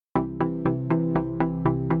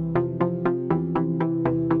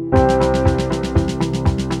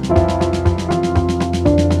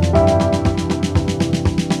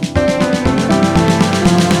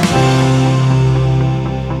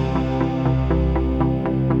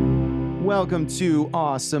Welcome to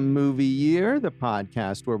Awesome Movie Year, the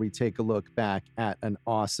podcast where we take a look back at an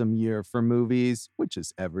awesome year for movies, which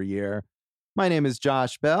is every year. My name is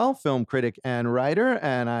Josh Bell, film critic and writer,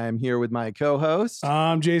 and I'm here with my co-host.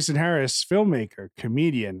 I'm Jason Harris, filmmaker,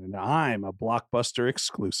 comedian, and I'm a Blockbuster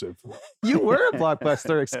exclusive. You were a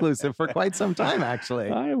Blockbuster exclusive for quite some time, actually.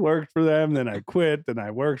 I worked for them, then I quit, then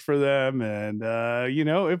I worked for them, and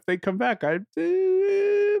if they come back, I'm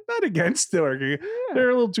not against working. Yeah. They're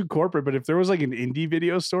a little too corporate, but if there was like an indie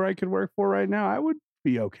video store I could work for right now, I would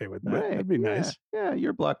be okay with that. Right. That'd be Yeah. nice. Yeah,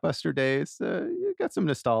 your Blockbuster days, you got some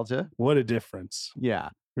nostalgia. What a difference. Yeah.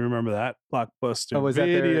 You remember that? Blockbuster Oh, was that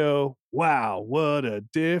their- video. Wow, what a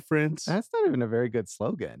difference. That's not even a very good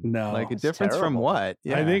slogan. No, Like a it's difference from terrible. what?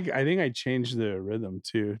 Yeah. I think I changed the rhythm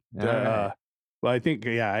too. All right. Well, I think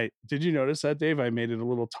did you notice that, Dave? I made it a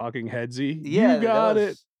little talking headsy. Yeah, You got that it.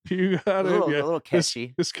 was You got a it. little, Yeah. a little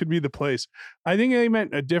catchy. This could be the place. I think they meant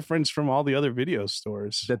a difference from all the other video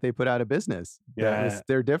stores. that they put out of business. Yeah.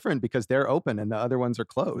 They're different because they're open and the other ones are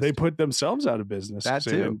closed. They put themselves out of business. That 'cause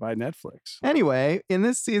they too. didn't buy Netflix. Anyway, in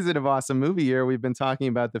this season of Awesome Movie Year, we've been talking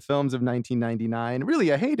about the films of 1999, really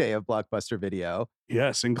a heyday of Blockbuster video.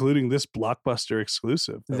 Yes, including this Blockbuster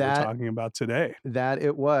exclusive that That- we're talking about today. That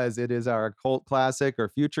it was. It is our cult classic or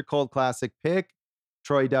future cult classic pick,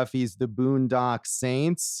 Troy Duffy's The Boondock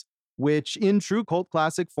Saints, which in true cult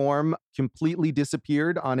classic form completely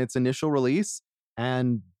disappeared on its initial release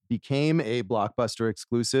and became a Blockbuster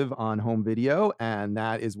exclusive on home video. And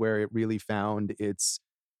that is where it really found its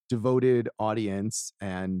devoted audience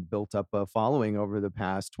and built up a following over the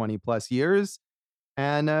past 20 plus years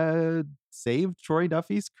and saved Troy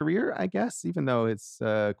Duffy's career, I guess, even though it's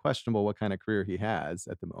questionable what kind of career he has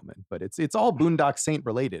at the moment. But it's all Boondock Saint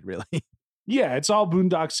related, really. Yeah, it's all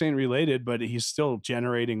Boondock Saint related, but he's still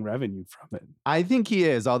generating revenue from it. I think he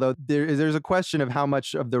is, although there's a question of how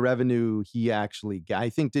much of the revenue he actually got. I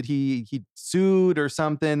think did he sued or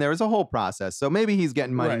something? There was a whole process. So maybe he's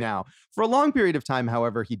getting money Right. now. For a long period of time,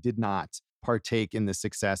 however, he did not partake in the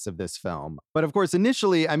success of this film. But of course,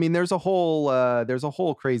 initially, I mean, there's a whole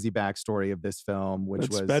crazy backstory of this film, which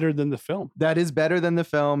It's was better than the film. that is better than the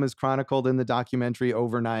film, is chronicled in the documentary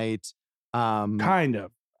Overnight. Kind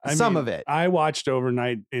of. Some of it. I watched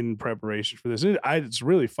Overnight in preparation for this. It's a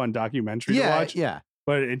really fun documentary to watch. Yeah.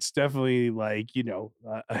 But it's definitely like,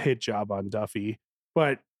 a hit job on Duffy.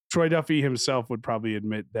 But Troy Duffy himself would probably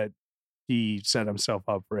admit that he set himself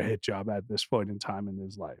up for a hit job at this point in time in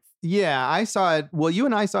his life. Yeah, I saw it. Well, you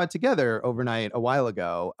and I saw it together Overnight a while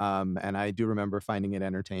ago. And I do remember finding it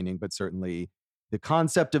entertaining, but certainly the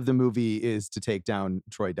concept of the movie is to take down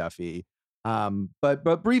Troy Duffy.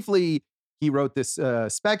 But briefly, he wrote this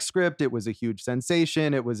spec script. It was a huge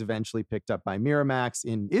sensation. It was eventually picked up by Miramax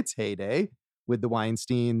in its heyday with the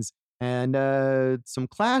Weinsteins and some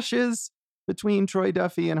clashes between Troy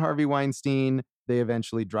Duffy and Harvey Weinstein. They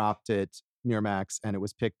eventually dropped it, Miramax, and it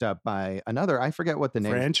was picked up by another, I forget what the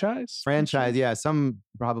name Franchise? yeah, some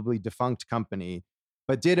probably defunct company,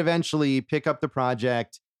 but did eventually pick up the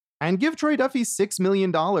project and give Troy Duffy $6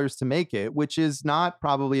 million to make it, which is not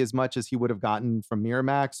probably as much as he would have gotten from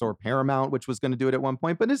Miramax or Paramount, which was going to do it at one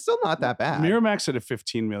point, but it's still not that bad. Miramax had a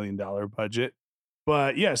 $15 million budget.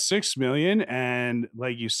 But yeah, $6 million. And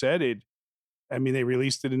like you said, they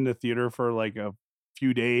released it in the theater for like a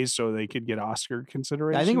few days so they could get Oscar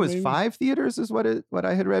consideration. I think it was maybe. 5 theaters is what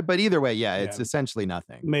I had read. But either way, yeah, it's Yeah. essentially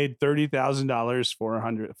nothing. Made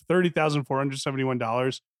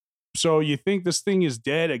 $30,471. So you think this thing is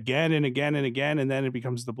dead again and again and again, and then it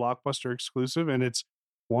becomes the Blockbuster exclusive, and it's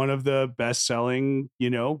one of the best-selling,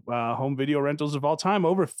 home video rentals of all time.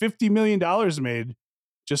 Over $50 million made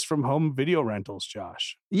just from home video rentals,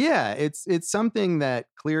 Josh. Yeah, it's something that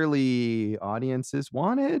clearly audiences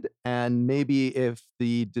wanted. And maybe if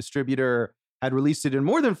the distributor had released it in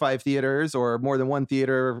more than 5 theaters or more than one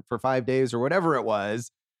theater for 5 days or whatever it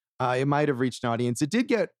was, it might have reached an audience. It did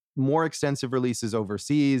get more extensive releases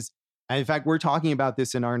overseas. And in fact, we're talking about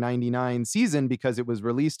this in our 99 season because it was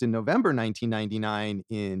released in November 1999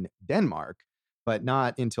 in Denmark, but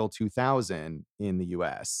not until 2000 in the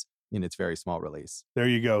US in its very small release. There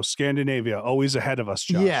you go. Scandinavia, always ahead of us,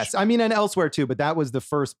 Josh. Yes, I mean, and elsewhere too, but that was the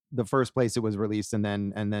first place it was released, and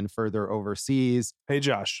then further overseas. Hey,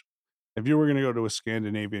 Josh, if you were going to go to a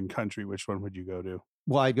Scandinavian country, which one would you go to?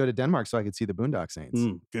 Well, I'd go to Denmark so I could see the Boondock Saints.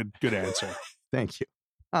 Good answer. Thank you.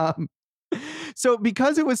 So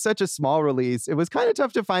because it was such a small release, it was kind of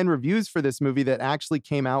tough to find reviews for this movie that actually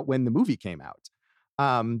came out when the movie came out.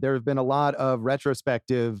 There have been a lot of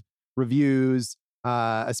retrospective reviews,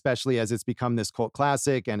 especially as it's become this cult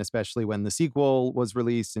classic, and especially when the sequel was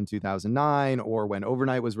released in 2009 or when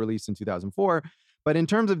Overnight was released in 2004. But in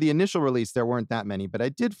terms of the initial release, there weren't that many, but I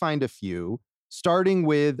did find a few. Starting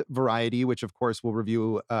with Variety, which of course will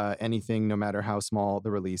review anything, no matter how small the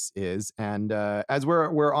release is, and as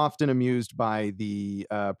we're often amused by the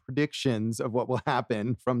predictions of what will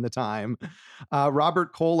happen from the time,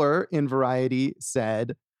 Robert Kohler in Variety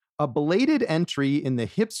said, "A belated entry in the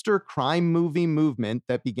hipster crime movie movement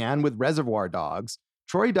that began with Reservoir Dogs,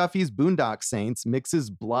 Troy Duffy's Boondock Saints mixes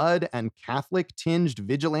blood and Catholic-tinged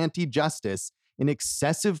vigilante justice in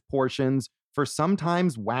excessive portions for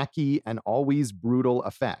sometimes wacky and always brutal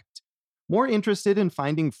effect. More interested in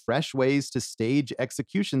finding fresh ways to stage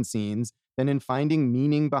execution scenes than in finding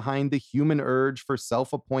meaning behind the human urge for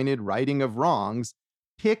self-appointed righting of wrongs,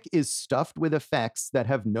 Pick is stuffed with effects that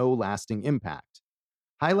have no lasting impact.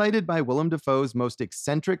 Highlighted by Willem Dafoe's most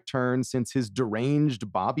eccentric turn since his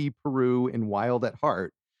deranged Bobby Peru in Wild at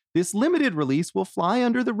Heart, this limited release will fly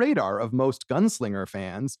under the radar of most Gunslinger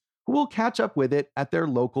fans, who will catch up with it at their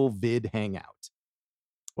local vid hangout."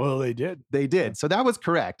 Well, they did. They did. So that was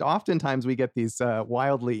correct. Oftentimes we get these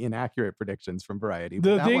wildly inaccurate predictions from Variety.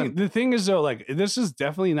 The thing is, though, like, this is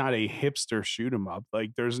definitely not a hipster shoot 'em up.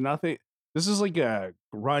 Like, there's nothing. This is like a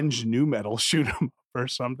grunge new metal shoot 'em up or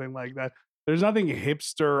something like that. There's nothing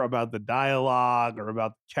hipster about the dialogue or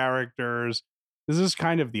about the characters. This is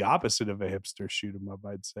kind of the opposite of a hipster shoot 'em up,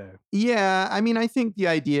 I'd say. Yeah, I mean, I think the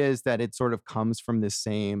idea is that it sort of comes from the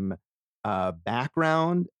same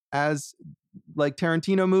background as like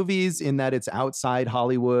Tarantino movies, in that it's outside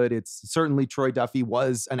Hollywood. It's certainly Troy Duffy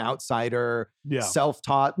was an outsider,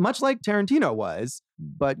 self-taught, much like Tarantino was,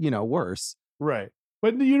 but worse. Right.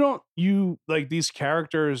 But you like these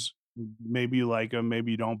characters, maybe you like them,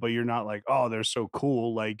 maybe you don't, but you're not like, oh, they're so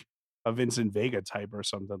cool, like a Vincent Vega type or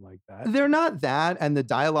something like that. They're not that, and the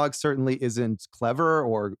dialogue certainly isn't clever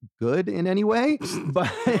or good in any way.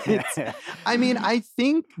 But I mean, I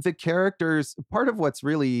think the characters, part of what's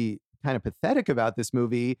really kind of pathetic about this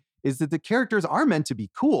movie is that the characters are meant to be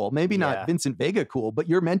cool. Maybe not Vincent Vega cool, but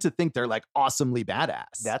you're meant to think they're like awesomely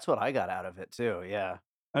badass. That's what I got out of it too. Yeah.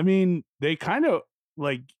 I mean, they kind of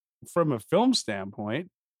like, from a film standpoint,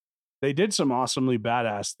 they did some awesomely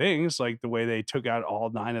badass things, like the way they took out all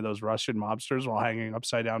 9 of those Russian mobsters while hanging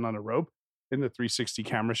upside down on a rope in the 360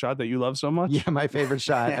 camera shot that you love so much. Yeah, my favorite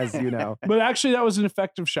shot, as you know. But actually, that was an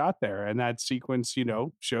effective shot there. And that sequence,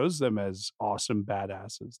 shows them as awesome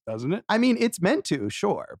badasses, doesn't it? I mean, it's meant to,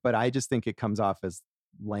 sure. But I just think it comes off as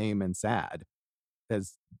lame and sad,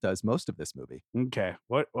 as does most of this movie. Okay.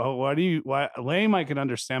 Why lame I can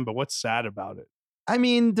understand, but what's sad about it? I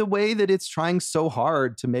mean, the way that it's trying so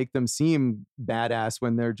hard to make them seem badass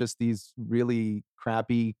when they're just these really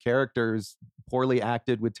crappy characters, poorly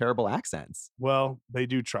acted with terrible accents. Well, they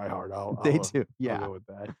do try hard. They do. Yeah. I'll go with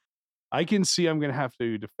that. I can see I'm going to have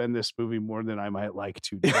to defend this movie more than I might like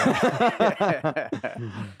to.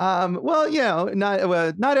 Well,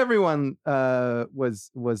 not everyone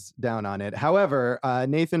was down on it. However,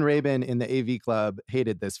 Nathan Rabin in the AV Club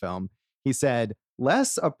hated this film. He said,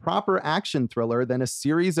 "Less a proper action thriller than a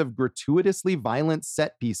series of gratuitously violent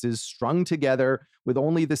set pieces strung together with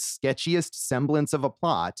only the sketchiest semblance of a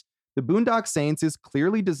plot, The Boondock Saints is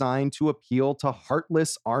clearly designed to appeal to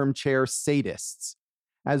heartless armchair sadists.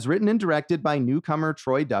 As written and directed by newcomer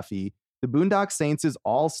Troy Duffy, The Boondock Saints is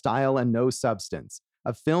all style and no substance,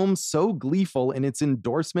 a film so gleeful in its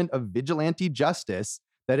endorsement of vigilante justice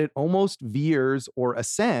that it almost veers or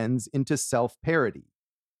ascends into self-parody.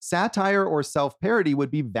 Satire or self-parody would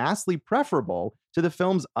be vastly preferable to the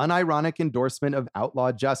film's unironic endorsement of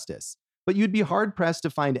outlaw justice, but you'd be hard-pressed to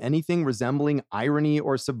find anything resembling irony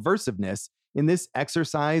or subversiveness in this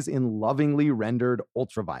exercise in lovingly rendered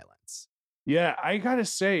ultraviolence." Yeah, I gotta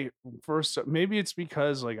say, first, maybe it's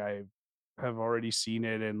because like I have already seen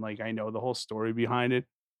it and like I know the whole story behind it,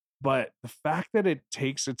 but the fact that it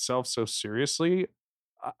takes itself so seriously,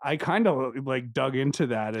 I kind of like dug into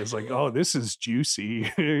that as like, oh, this is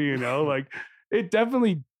juicy, like it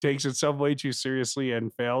definitely takes itself way too seriously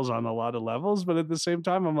and fails on a lot of levels. But at the same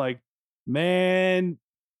time, I'm like, man,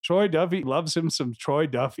 Troy Duffy loves him some Troy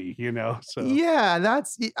Duffy, so. Yeah,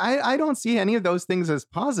 I don't see any of those things as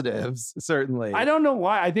positives, certainly. I don't know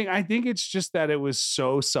why. I think it's just that it was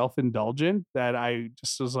so self-indulgent that I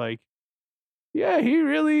just was like, yeah, he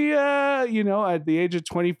really, at the age of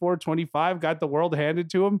 24, 25, got the world handed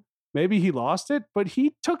to him. Maybe he lost it, but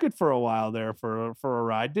he took it for a while there for a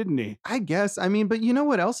ride, didn't he? I guess. I mean, but you know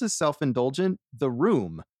what else is self-indulgent? The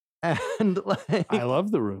Room. And I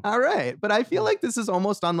love The Room. All right. But I feel like this is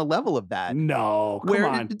almost on the level of that. No, come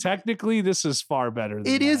on. Technically, this is far better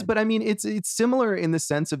than it is, but I mean, it's similar in the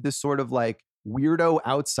sense of this sort of like weirdo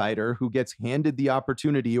outsider who gets handed the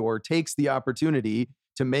opportunity or takes the opportunity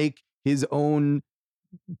to make his own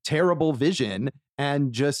terrible vision,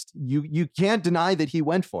 and just you can't deny that he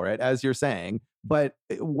went for it, as you're saying, but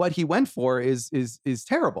what he went for is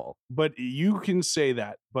terrible. But you can say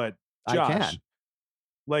that, but I Josh, can.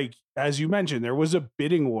 like as you mentioned, there was a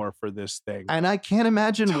bidding war for this thing. And I can't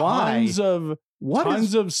imagine why.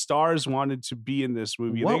 Tons of stars wanted to be in this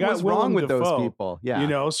movie. What they got was wrong with Dafoe, those people? Yeah. You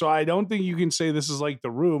know, so I don't think you can say this is like The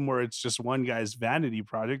Room where it's just one guy's vanity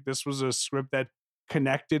project. This was a script that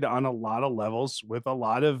connected on a lot of levels with a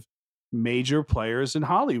lot of major players in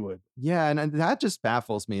Hollywood. Yeah, and that just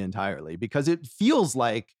baffles me entirely because it feels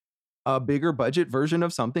like a bigger budget version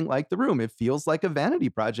of something like The Room. It feels like a vanity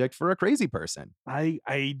project for a crazy person. I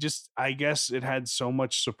guess it had so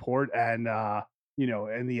much support and you know,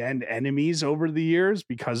 in the end, enemies over the years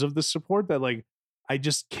because of the support that like I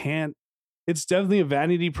just can't. It's definitely a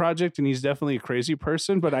vanity project, and he's definitely a crazy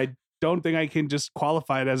person, but I don't think I can just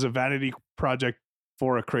qualify it as a vanity project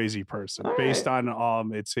for a crazy person based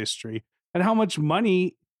on its history and how much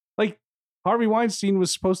money. Like Harvey Weinstein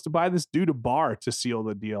was supposed to buy this dude a bar to seal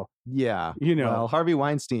the deal. Yeah, you know, well, Harvey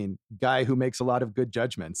Weinstein, guy who makes a lot of good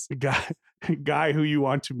judgments, guy who you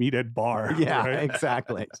want to meet at bar. Yeah, right?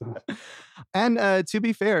 Exactly. And to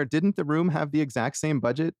be fair, didn't The Room have the exact same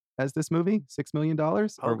budget as this movie, $6 million?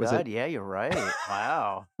 Oh, God, yeah, you're right.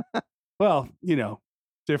 Wow. Well, you know,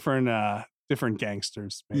 different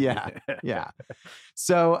gangsters. Maybe. Yeah.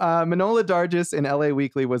 So Manohla Dargis in LA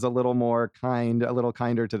Weekly was a little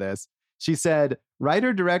kinder to this. She said,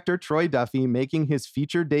 writer-director Troy Duffy making his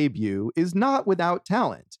feature debut is not without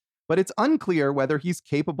talent, but it's unclear whether he's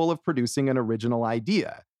capable of producing an original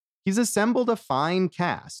idea. He's assembled a fine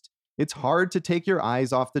cast. It's hard to take your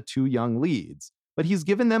eyes off the two young leads, but he's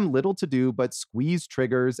given them little to do but squeeze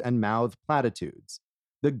triggers and mouth platitudes.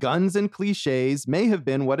 The guns and cliches may have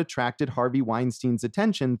been what attracted Harvey Weinstein's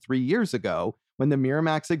attention 3 years ago when the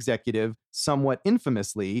Miramax executive, somewhat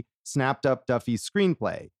infamously, snapped up Duffy's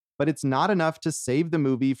screenplay, but it's not enough to save the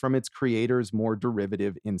movie from its creator's more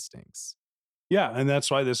derivative instincts. Yeah, and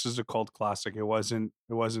that's why this is a cult classic. It wasn't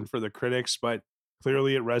for the critics, but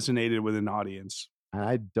clearly it resonated with an audience.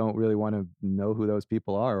 I don't really want to know who those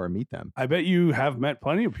people are or meet them. I bet you have met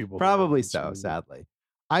plenty of people. Probably so, sadly.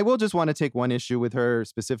 I will just want to take one issue with her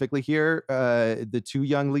specifically here. The two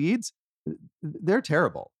young leads, they're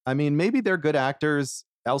terrible. I mean, maybe they're good actors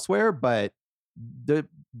elsewhere, but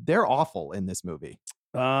they're awful in this movie.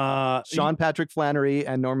 Sean Patrick Flanery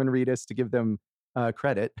and Norman Reedus, to give them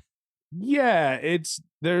credit. Yeah,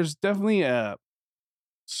 there's definitely a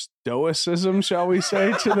stoicism, shall we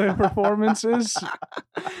say, to the performances.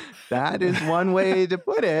 That is one way to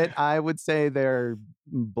put it. I would say they're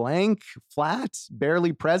blank, flat,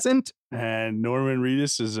 barely present. And Norman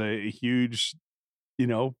Reedus is a huge, you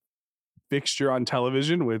know, fixture on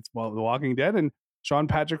television with The Walking Dead, and Sean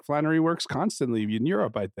Patrick Flanery works constantly in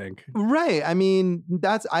Europe, I think. Right. I mean,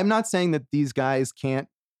 I'm not saying that these guys can't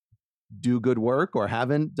do good work or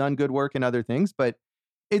haven't done good work in other things, but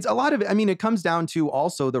it's a lot of it. I mean, it comes down to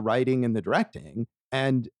also the writing and the directing.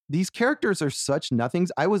 And these characters are such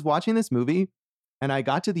nothings. I was watching this movie and I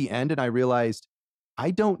got to the end and I realized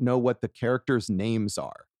I don't know what the characters' names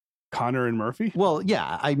are. Connor and Murphy? Well,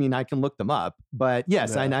 yeah. I mean, I can look them up, but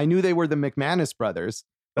yes, yeah. I knew they were the McManus brothers.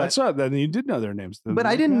 That's not, then you did know their names. But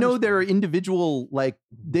I didn't know their individual, like,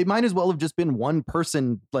 they might as well have just been one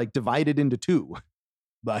person, like, divided into two.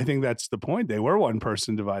 But I think that's the point. They were one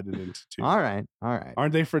person divided into two. All right.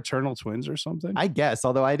 Aren't they fraternal twins or something? I guess,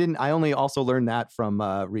 although I only also learned that from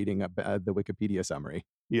reading the Wikipedia summary.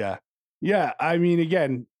 Yeah. Yeah. I mean,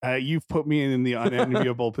 again, you've put me in the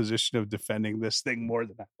unenviable position of defending this thing more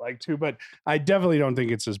than I'd like to, but I definitely don't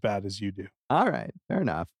think it's as bad as you do. All right. Fair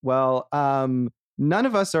enough. Well, none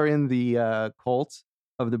of us are in the cult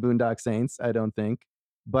of the Boondock Saints, I don't think.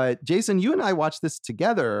 But Jason, you and I watched this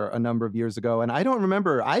together a number of years ago, and I don't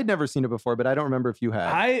remember. I'd never seen it before, but I don't remember if you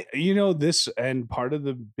had. This and part of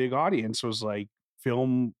the big audience was like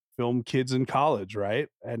film kids in college, right?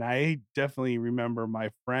 And I definitely remember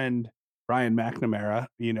my friend Brian McNamara,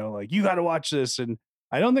 like, you got to watch this. And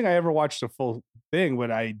I don't think I ever watched the full thing,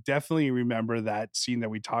 but I definitely remember that scene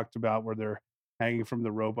that we talked about where they're hanging from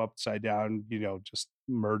the rope upside down, just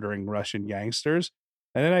murdering Russian gangsters.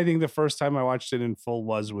 And then I think the first time I watched it in full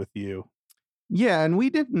was with you. Yeah, and we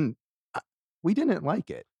didn't like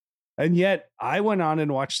it. And yet I went on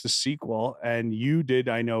and watched the sequel, and you did,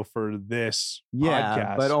 I know, for this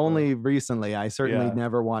podcast. But only recently. I certainly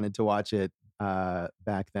never wanted to watch it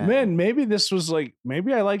back then. Man, maybe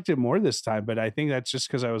maybe I liked it more this time, but I think that's just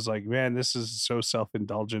because I was like, man, this is so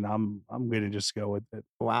self-indulgent. I'm going to just go with it.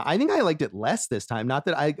 Wow. I think I liked it less this time. Not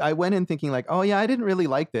that I went in thinking like, oh yeah, I didn't really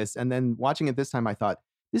like this. And then watching it this time, I thought,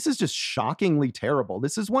 This is just shockingly terrible.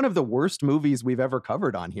 This is one of the worst movies we've ever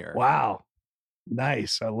covered on here. Wow.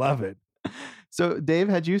 Nice. I love it. So, Dave,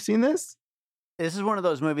 had you seen this? This is one of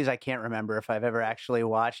those movies I can't remember if I've ever actually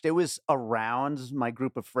watched. It was around my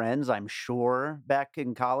group of friends, I'm sure, back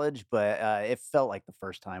in college, but it felt like the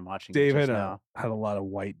first time watching Dave it had just now. had a lot of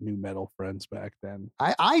white nu metal friends back then.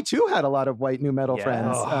 I too had a lot of white nu metal Yeah.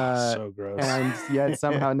 friends. So gross. And yet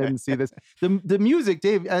somehow didn't see this. The music,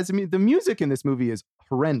 Dave, the music in this movie is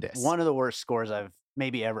horrendous. One of the worst scores I've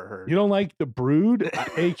maybe ever heard. You don't like The Brood,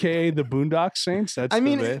 aka the Boondock Saints? That's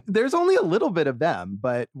There's only a little bit of them,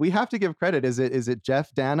 but we have to give credit. Is it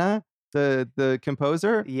Jeff Dana, the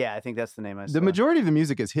composer? Yeah, I think that's the name I saw. The majority of the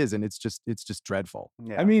music is his, and it's just dreadful.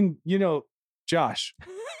 Yeah. I mean, Josh,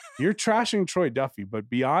 you're trashing Troy Duffy, but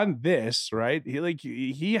beyond this, right?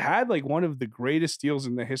 He had like one of the greatest deals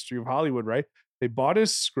in the history of Hollywood, right? They bought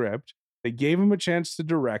his script, they gave him a chance to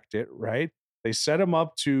direct it, right? They set him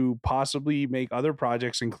up to possibly make other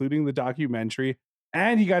projects, including the documentary.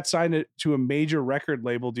 And he got signed to a major record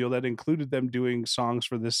label deal that included them doing songs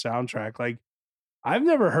for this soundtrack. Like, I've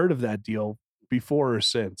never heard of that deal before or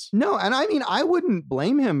since. No, and I mean, I wouldn't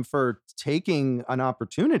blame him for taking an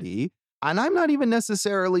opportunity. And I'm not even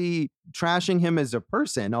necessarily trashing him as a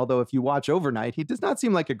person, although if you watch Overnight, he does not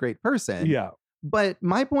seem like a great person. Yeah. But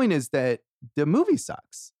my point is that the movie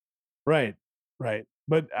sucks. Right.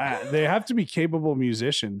 But they have to be capable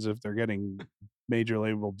musicians if they're getting major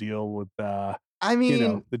label deal with the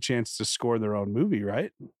chance to score their own movie,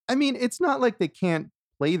 right? I mean, it's not like they can't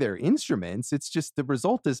play their instruments. It's just the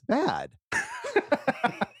result is bad.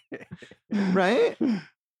 Right?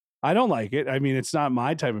 I don't like it. I mean, it's not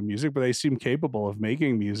my type of music, but they seem capable of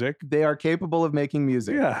making music. They are capable of making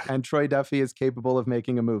music. Yeah. And Troy Duffy is capable of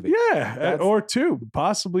making a movie. Yeah. Or two,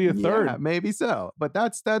 possibly a third. Yeah, maybe so. But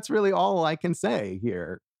that's really all I can say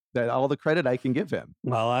here. That all the credit I can give him.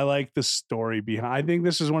 Well, I like the story behind. I think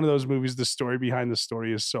this is one of those movies. The story behind the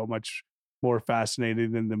story is so much more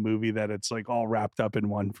fascinating than the movie that it's like all wrapped up in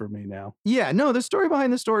one for me now. Yeah, no, the story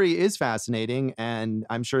behind the story is fascinating, and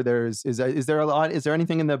I'm sure is there a lot? Is there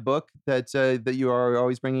anything in the book that you are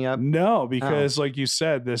always bringing up? No, because like you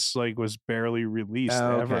said, this like was barely released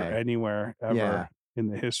ever anywhere in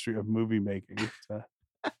the history of movie making. It's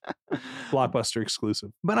Blockbuster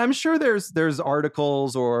exclusive. But I'm sure there's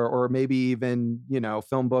articles or maybe even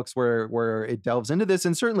film books where it delves into this,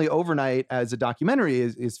 and certainly Overnight as a documentary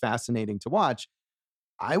is fascinating to watch.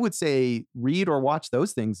 I would say read or watch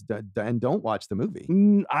those things and don't watch the movie.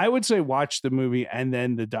 I would say watch the movie and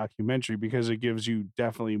then the documentary because it gives you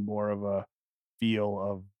definitely more of a feel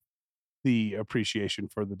of the appreciation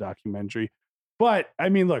for the documentary. But I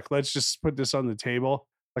mean, look, let's just put this on the table.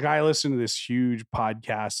 Like I listened to this huge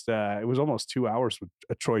podcast. It was almost 2 hours with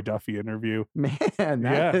a Troy Duffy interview. Man,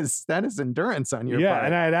 that is endurance on your part. Yeah,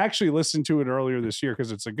 and I had actually listened to it earlier this year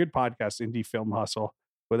because it's a good podcast, Indie Film Hustle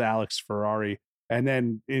with Alex Ferrari. And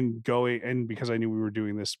then because I knew we were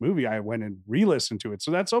doing this movie, I went and re-listened to it. So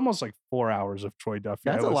that's almost like 4 hours of Troy Duffy.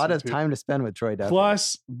 That's a lot of time to spend with Troy Duffy.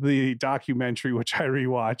 Plus the documentary, which I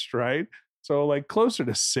rewatched, right? So like closer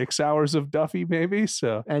to 6 hours of Duffy, maybe.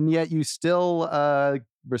 So and yet you still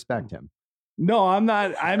respect him. No, I'm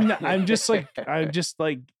not. I'm just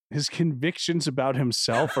like his convictions about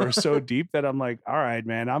himself are so deep that I'm like, all right,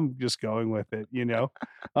 man, I'm just going with it,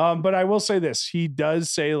 But I will say this: he does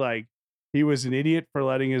say like he was an idiot for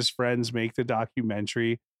letting his friends make the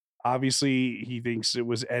documentary. Obviously, he thinks it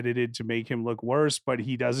was edited to make him look worse, but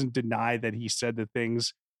he doesn't deny that he said the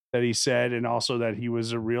things that he said, and also that he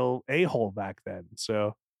was a real a-hole back then.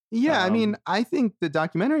 So, yeah, I mean, I think the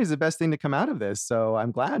documentary is the best thing to come out of this. So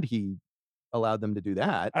I'm glad he allowed them to do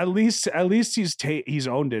that. At least he's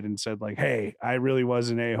owned it and said like, hey, I really was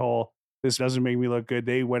an a-hole. This doesn't make me look good.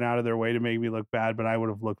 They went out of their way to make me look bad, but I would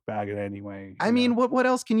have looked bad anyway. I mean, what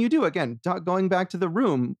else can you do? Again, going back to The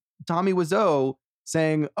Room, Tommy Wiseau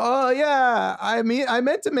saying, "Oh yeah, I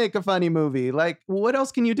meant to make a funny movie." Like, what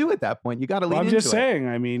else can you do at that point? You got to lean into it. I'm just saying.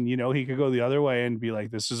 I mean, he could go the other way and be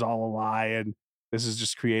like, "This is all a lie," and this is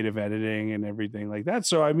just creative editing and everything like that.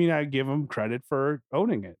 So, I mean, I give him credit for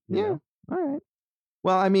owning it. You know? All right.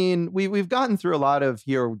 Well, I mean, we've gotten through a lot of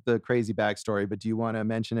the crazy backstory, but do you want to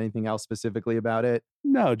mention anything else specifically about it?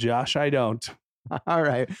 No, Josh, I don't. All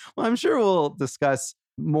right. Well, I'm sure we'll discuss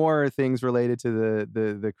more things related to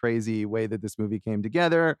the crazy way that this movie came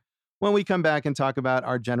together when we come back and talk about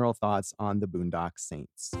our general thoughts on the Boondock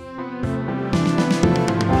Saints.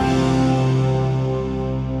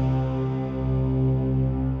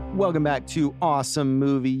 Welcome back to Awesome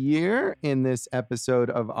Movie Year. In this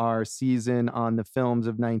episode of our season on the films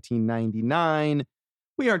of 1999,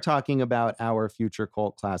 we are talking about our future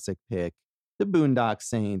cult classic pick, The Boondock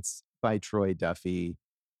Saints by Troy Duffy.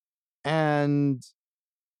 And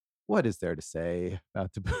what is there to say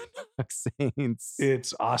about The Boondock Saints?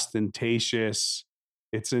 It's ostentatious.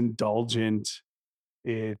 It's indulgent.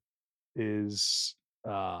 It is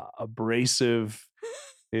abrasive.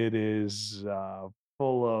 It is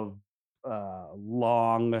full of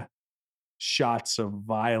long shots of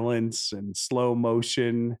violence and slow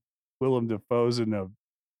motion. Willem Dafoe's in a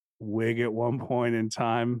wig at one point in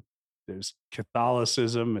time. There's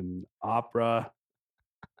Catholicism and opera.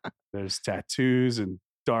 There's tattoos and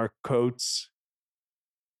dark coats.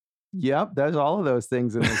 Yep, there's all of those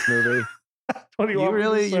things in this movie. What do you You want me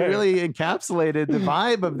to really say? encapsulated the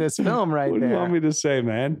vibe of this film right What do you there. want me to say,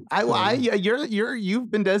 man?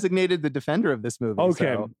 You've been designated the defender of this movie.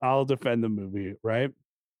 Okay, so- I'll defend the movie, right?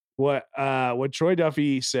 What Troy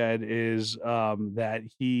Duffy said is that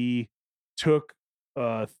he took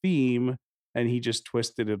a theme and he just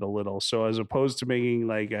twisted it a little. So as opposed to making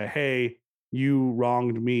like a hey, you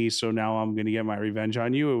wronged me, so now I'm gonna get my revenge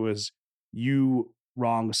on you, it was you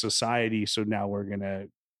wronged society, so now we're gonna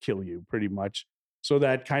kill you, pretty much. So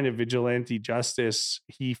that kind of vigilante justice,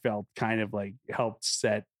 he felt kind of like helped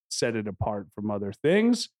set it apart from other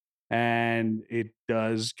things. And it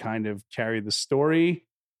does kind of carry the story.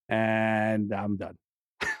 And I'm done.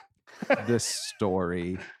 this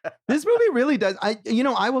story. This movie really does.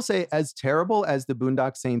 I will say, as terrible as The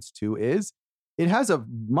Boondock Saints 2 is, it has a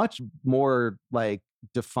much more like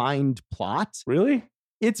defined plot. Really?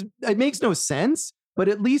 It makes no sense, but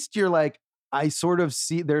at least you're like, I sort of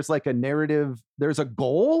see there's like a narrative, there's a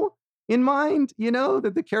goal in mind,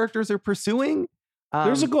 that the characters are pursuing.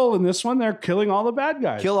 There's a goal in this one. They're killing all the bad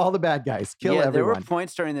guys. Kill all the bad guys. Kill There everyone. were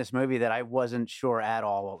points during this movie that I wasn't sure at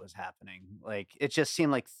all what was happening. Like, it just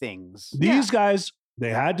seemed like things. These guys,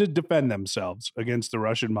 they had to defend themselves against the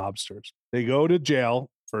Russian mobsters. They go to jail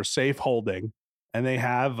for safe holding, and they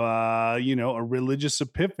have, a religious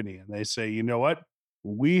epiphany. And they say, you know what?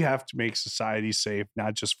 We have to make society safe,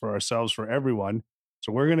 not just for ourselves, for everyone.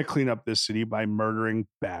 So we're going to clean up this city by murdering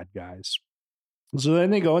bad guys. So then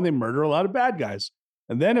they go and they murder a lot of bad guys.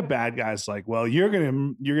 And then a bad guy's like, well, you're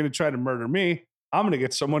gonna try to murder me. I'm gonna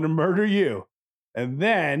get someone to murder you. And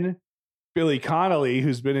then Billy Connolly,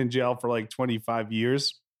 who's been in jail for like 25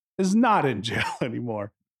 years, is not in jail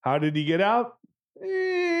anymore. How did he get out?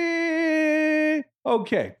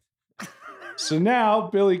 Okay. So now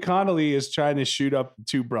Billy Connolly is trying to shoot up the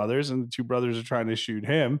two brothers, and the two brothers are trying to shoot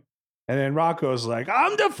him. And then Rocco's like,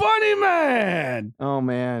 I'm the funny man. Oh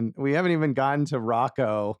man, we haven't even gotten to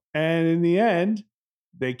Rocco. And in the end,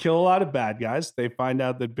 they kill a lot of bad guys. They find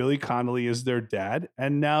out that Billy Connolly is their dad,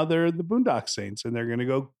 and now they're the Boondock Saints, and they're going to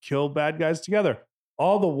go kill bad guys together.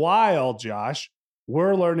 All the while, Josh,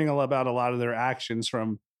 we're learning about a lot of their actions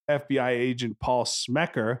from FBI agent Paul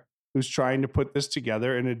Smecker, who's trying to put this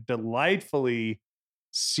together in a delightfully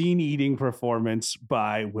scene-eating performance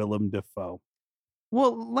by Willem Dafoe.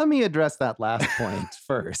 Well, let me address that last point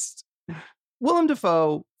first. Willem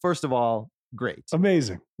Dafoe, first of all, great.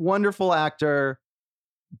 Amazing. Wonderful actor.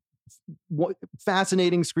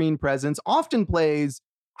 Fascinating screen presence, often plays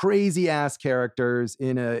crazy ass characters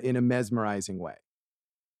in a mesmerizing way.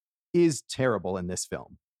 Is terrible in this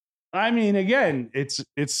film. I mean, again, it's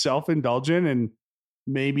self-indulgent, and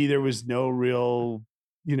maybe there was no real,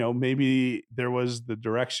 maybe there was the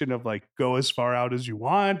direction of like go as far out as you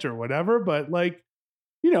want or whatever, but like,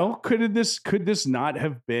 could this not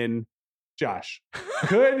have been, Josh?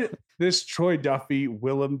 Could this Troy Duffy,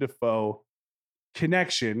 Willem Dafoe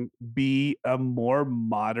connection be a more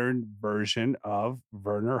modern version of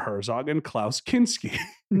Werner Herzog and Klaus Kinski?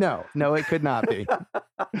 No, it could not be.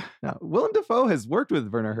 No. Willem Dafoe has worked with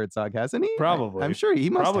Werner Herzog, hasn't he? Probably. I'm sure he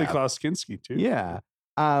must Probably have. Klaus Kinski too. Yeah.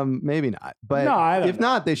 Maybe not. But No, I don't if know.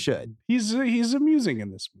 not, they should. He's amusing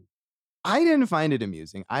in this movie. I didn't find it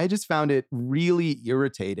amusing. I just found it really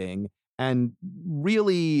irritating and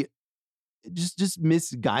really just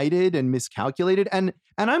misguided and miscalculated. And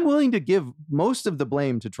I'm willing to give most of the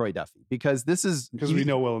blame to Troy Duffy because this is Because we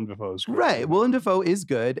know Willem Dafoe's great. right. Willem Dafoe is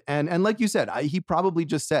good, and like you said, he probably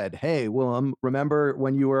just said, "Hey, Willem, remember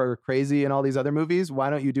when you were crazy in all these other movies?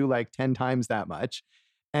 Why don't you do like 10 times that much?"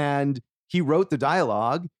 And he wrote the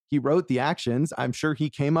dialogue. He wrote the actions. I'm sure he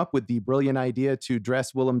came up with the brilliant idea to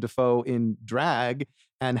dress Willem Dafoe in drag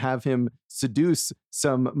and have him seduce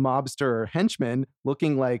some mobster henchman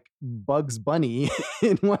looking like Bugs Bunny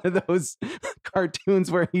in one of those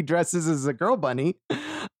cartoons where he dresses as a girl bunny.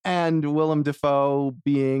 And Willem Dafoe,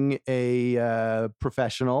 being a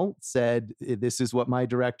professional, said, "This is what my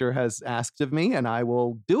director has asked of me, and I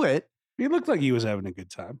will do it." He looked like he was having a good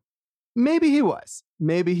time. Maybe he was,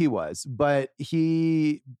 but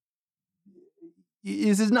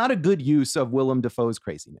this is not a good use of Willem Dafoe's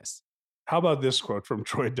craziness. How about this quote from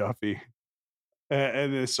Troy Duffy?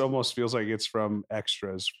 And this almost feels like it's from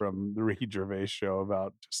Extras from the Ricky Gervais show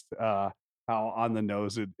about just how on the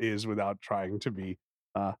nose it is without trying to be.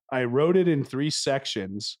 I wrote it in 3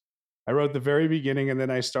 sections. I wrote the very beginning, and then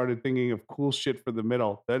I started thinking of cool shit for the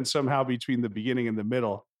middle. Then somehow between the beginning and the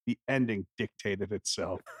middle, the ending dictated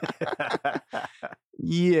itself.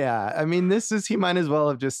 Yeah, I mean, he might as well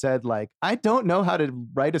have just said, like, I don't know how to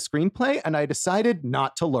write a screenplay, and I decided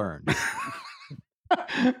not to learn.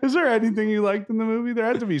 Is there anything you liked in the movie? There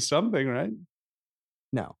had to be something, right?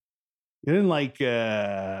 No. You didn't like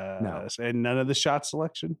No. And none of the shot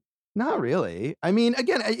selection? Not really. I mean,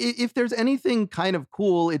 again, if there's anything kind of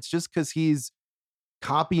cool, it's just because he's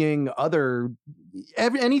copying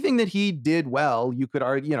anything that he did well. You could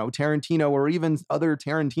argue, Tarantino or even other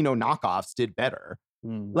Tarantino knockoffs did better.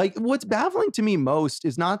 Like, what's baffling to me most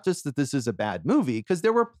is not just that this is a bad movie, because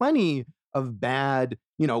there were plenty of bad,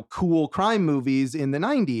 cool crime movies in the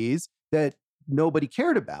 90s that nobody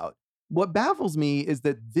cared about. What baffles me is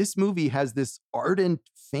that this movie has this ardent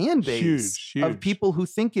fan base Huge. of people who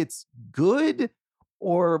think it's good,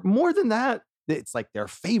 or more than that, it's like their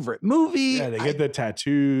favorite movie. Yeah, they get the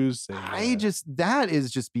tattoos. That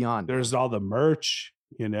is just beyond. There's all the merch,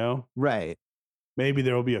 Right. Maybe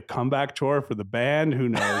there will be a comeback tour for the band. Who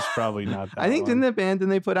knows? Probably not that I think didn't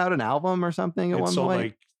they put out an album or something at it one sold point?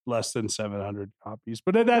 like less than 700 copies.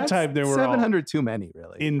 But at that time, there were 700 too many,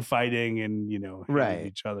 really. infighting and, Right. hating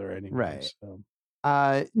each other anyway. Right.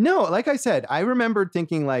 So. No, like I said, I remembered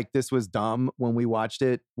thinking like this was dumb when we watched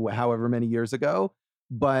it however many years ago.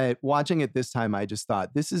 But watching it this time, I just thought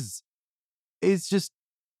it's just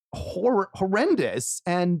horrendous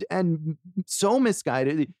and so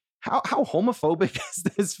misguided. How homophobic is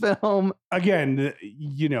this film? Again,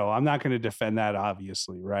 I'm not going to defend that,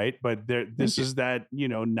 obviously, right? But this is that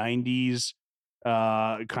 90s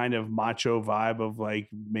kind of macho vibe of like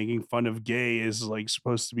making fun of gay is like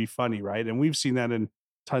supposed to be funny, right? And we've seen that in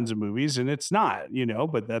tons of movies, and it's not,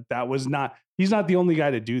 but that was not. He's not the only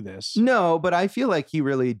guy to do this. No, but I feel like he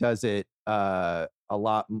really does it a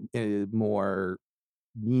lot more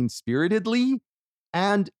mean-spiritedly,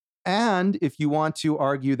 and if you want to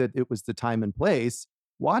argue that it was the time and place,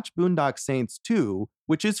 watch Boondock Saints 2,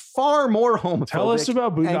 which is far more homophobic. Tell us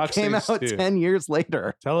about Boondock Saints 2. Came out 10 years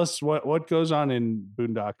later. Tell us what goes on in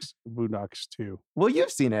Boondocks 2. Well,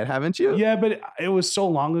 you've seen it, haven't you? Yeah, but it was so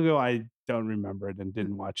long ago, I don't remember it and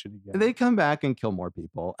didn't watch it again. They come back and kill more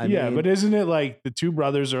people. I mean, but isn't it like the 2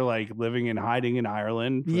 brothers are like living and hiding in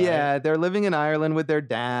Ireland? Right? Yeah, they're living in Ireland with their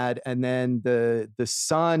dad, and then the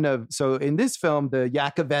son of, so in this film, the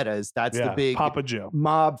Yakovettas, that's the big Papa Joe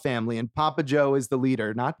mob family, and Papa Joe is the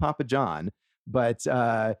leader, not Papa John, but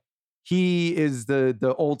he is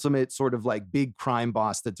the ultimate sort of like big crime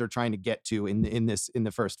boss that they're trying to get to in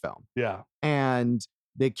the first film. Yeah, and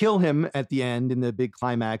they kill him at the end in the big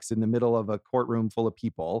climax in the middle of a courtroom full of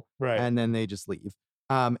people. Right. And then they just leave.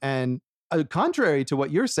 And contrary to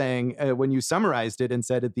what you're saying, when you summarized it and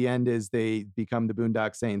said at the end is they become the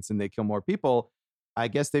Boondock Saints and they kill more people, I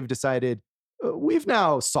guess they've decided we've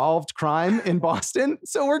now solved crime in Boston,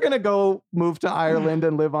 so we're going to go move to Ireland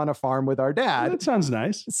and live on a farm with our dad. That sounds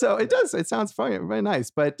nice. So it does. It sounds funny, very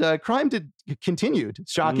nice. But crime continued,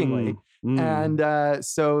 shockingly. And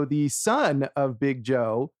so the son of Big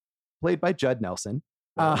Joe, played by Judd Nelson,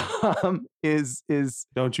 is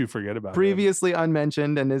don't you forget about previously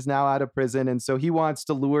unmentioned and is now out of prison. And so he wants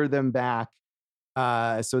to lure them back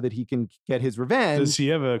so that he can get his revenge. Does he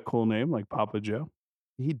have a cool name like Papa Joe?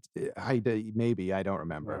 Maybe, I don't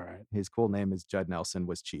remember. All right. His cool name is Judd Nelson,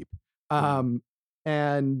 was cheap.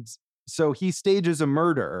 And so he stages a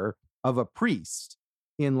murder of a priest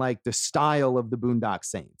in like the style of the Boondock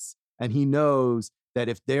Saints. And he knows that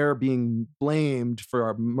if they're being blamed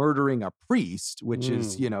for murdering a priest, which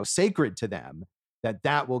is, sacred to them,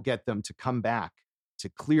 that will get them to come back to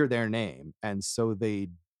clear their name. And so they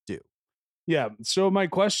do. Yeah. So my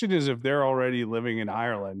question is, if they're already living in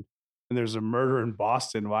Ireland and there's a murder in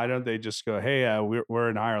Boston, why don't they just go, hey, we're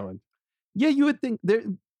in Ireland? Yeah, you would think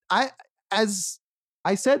as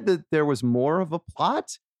I said that there was more of a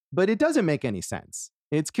plot, but it doesn't make any sense.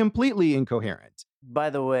 It's completely incoherent.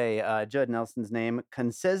 By the way, Judd Nelson's name,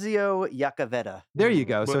 Concezio Yakoveta. There you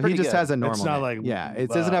go. So he just has a normal It's not name. like it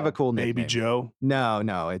doesn't have a cool nickname. Baby Joe.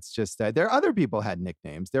 No. It's just that there are other people had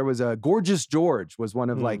nicknames. There was a Gorgeous George was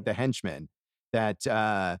one of like the henchmen that,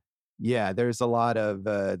 there's a lot of,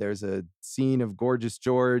 there's a scene of Gorgeous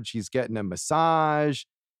George. He's getting a massage.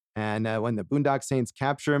 And when the Boondock Saints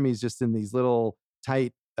capture him, he's just in these little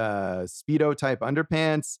tight Speedo type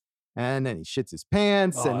underpants. and then he shits his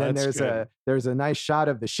pants, Oh, and then that's good. there's a nice shot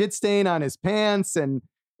of the shit stain on his pants, and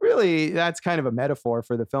really that's kind of a metaphor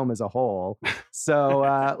for the film as a whole.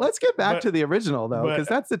 So let's get back But- to the original though, but- because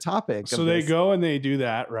that's the topic. So of they this. go and they do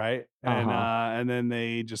that, right? And Uh-huh. and then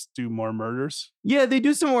they just do more murders. Yeah, they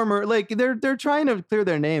do some more like they're trying to clear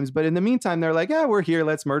their names, but in the meantime, they're like, yeah, we're here,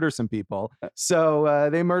 let's murder some people. So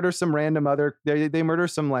they murder some random they murder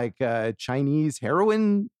some like Chinese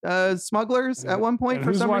heroin smugglers at one point And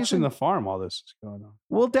for who's some watching reason. the farm while this is going on?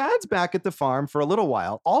 Well, Dad's back at the farm for a little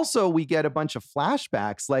while. Also, we get a bunch of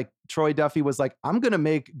flashbacks. Like Troy Duffy was like, I'm gonna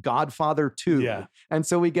make Godfather 2. Yeah. And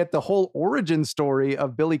so we get the whole origin story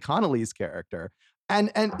of Billy Connolly's character. And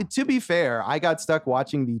to be fair, I got stuck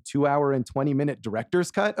watching the 2 hour and 20-minute director's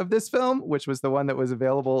cut of this film, which was the one that was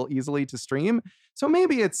available easily to stream. So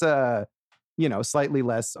maybe it's slightly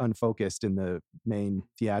less unfocused in the main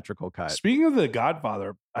theatrical cut. Speaking of The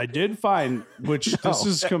Godfather, I did find, which this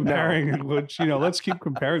is comparing, which, let's keep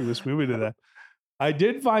comparing this movie to that. I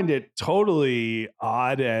did find it totally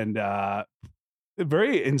odd and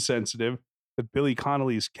very insensitive that Billy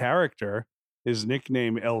Connolly's character is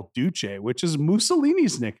nicknamed El Duce, which is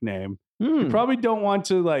Mussolini's nickname. You probably don't want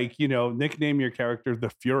to nickname your character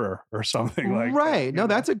the Fuhrer or something like that. Right. No,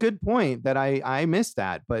 that's a good point that I missed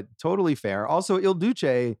that, but totally fair. Also, Il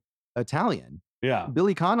Duce, Italian. Yeah.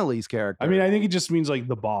 Billy Connolly's character. I mean, I think it just means like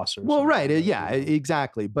the boss or well, something. right. like Yeah, that,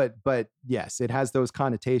 exactly. But yes, it has those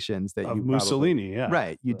connotations that of you Mussolini, yeah.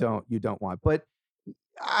 right. You don't want. But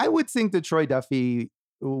I would think that Troy Duffy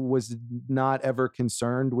was not ever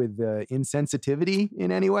concerned with the insensitivity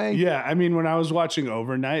in any way. Yeah, I mean, when I was watching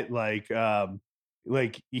Overnight,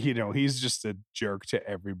 he's just a jerk to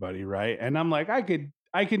everybody, right? And I'm like, I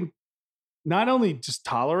can not only just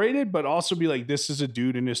tolerate it, but also be like, this is a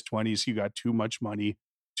dude in his 20s. He got too much money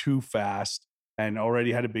too fast and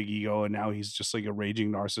already had a big ego, and now he's just like a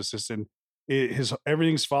raging narcissist, and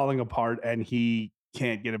everything's falling apart, and he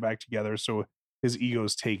can't get it back together. So his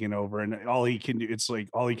ego's taken over, and all he can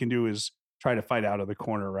do is try to fight out of the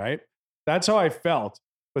corner, right? That's how I felt.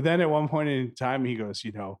 But then at one point in time, he goes,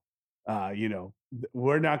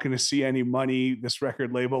 we're not going to see any money, this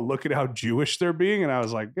record label. Look at how Jewish they're being. And I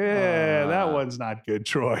was like, that one's not good,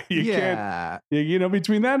 Troy. You can't,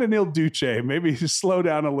 between that and Il Duce, maybe slow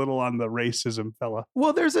down a little on the racism, fella.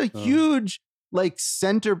 Well, there's a huge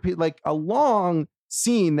centerpiece, a long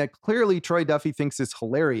scene that clearly Troy Duffy thinks is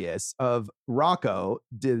hilarious of Rocco,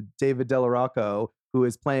 David Della Rocco, who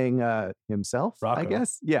is playing himself, Rocco. I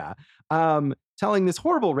guess. Yeah. Telling this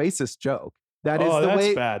horrible racist joke. That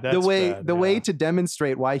is bad. the way to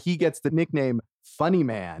demonstrate why he gets the nickname Funny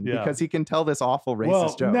Man, because he can tell this awful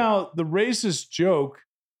racist joke. Now the racist joke.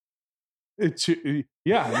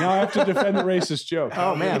 Now I have to defend the racist joke.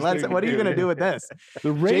 Oh man, what are you going to do with this?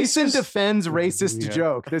 Jason defends racist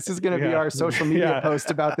joke. This is going to be our social media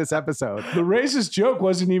post about this episode. The racist joke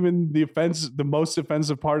wasn't even the most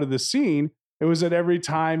offensive part of the scene. It was that every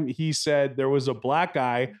time he said there was a black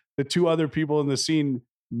guy, the two other people in the scene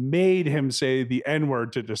made him say the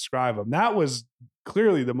N-word to describe him. That was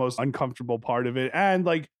clearly the most uncomfortable part of it, and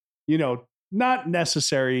not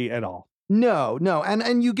necessary at all. No.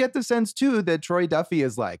 And you get the sense too that Troy Duffy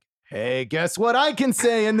is like, hey, guess what I can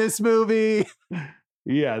say in this movie?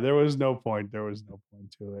 Yeah, there was no point. There was no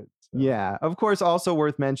point to it. So. Yeah. Of course, also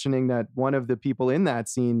worth mentioning that one of the people in that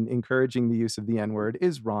scene encouraging the use of the N-word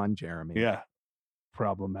is Ron Jeremy. Yeah.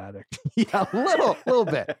 Problematic. Yeah, a little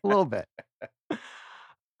bit.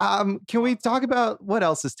 Can we talk about what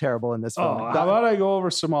else is terrible in this film? How about I go over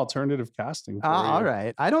some alternative casting? All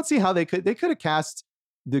right. I don't see how they could have cast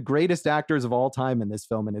the greatest actors of all time in this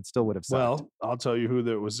film, and it still would have sucked. Well, I'll tell you who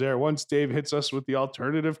that was there once Dave hits us with the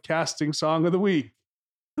alternative casting song of the week.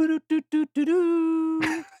 He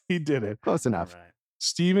did it. Close enough. Right.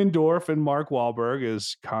 Steven Dorff and Mark Wahlberg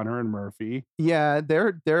as Connor and Murphy. Yeah,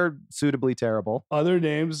 they're suitably terrible. Other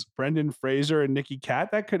names, Brendan Fraser and Nicky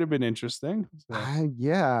Katt. That could have been interesting.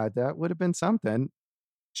 Yeah, that would have been something.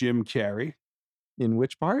 Jim Carrey. In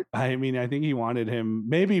which part? I mean, I think he wanted him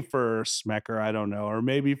maybe for Smecker, I don't know, or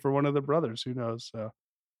maybe for one of the brothers, who knows. So,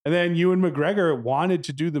 and then Ewan McGregor wanted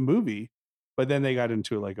to do the movie, but then they got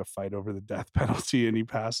into a fight over the death penalty, and he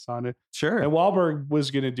passed on it. Sure. And Wahlberg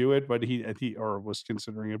was going to do it, but he was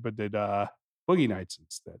considering it, but did Boogie Nights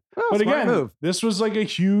instead. Oh, but smart again, move. this was a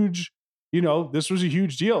huge, this was a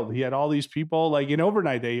huge deal. He had all these people in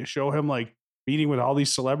Overnight. They show him meeting with all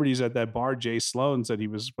these celebrities at that bar, Jay Sloan's, that he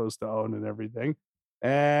was supposed to own and everything.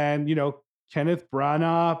 And, Kenneth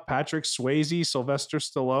Branagh, Patrick Swayze, Sylvester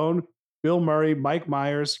Stallone, Bill Murray, Mike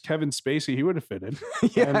Myers, Kevin Spacey, he would have fit in.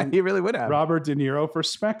 Yeah, And he really would have. Robert De Niro for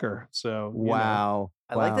Smecker. So, Wow.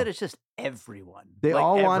 I like Wow. that it's just everyone. They like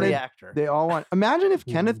all every wanted- actor. They all want. Imagine if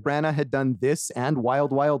Kenneth Branagh had done this and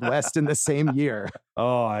Wild Wild West in the same year.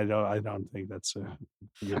 Oh, I don't think that's a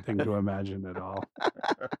good thing to imagine at all.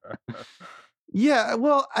 Yeah,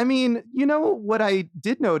 well, I mean, you know what I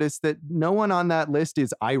did notice that no one on that list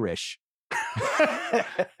is Irish.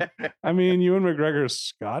 I mean, Ewan McGregor's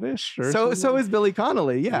Scottish, or So something? is Billy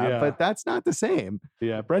Connolly, yeah, Yeah. but that's not the same.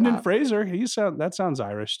 Yeah, Brendan Uh, Fraser. That sounds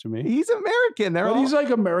Irish to me. He's American. They're But all he's like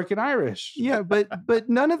American Irish. yeah, but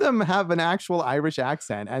none of them have an actual Irish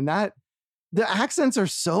accent, and that the accents are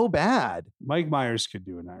so bad. Mike Myers could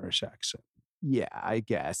do an Irish accent. Yeah, I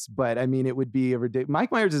guess, but I mean, it would be a ridiculous.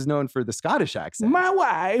 Mike Myers is known for the Scottish accent. My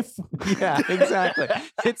wife. Yeah, exactly.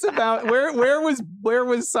 It's about where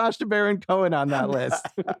was Sacha Baron Cohen on that list?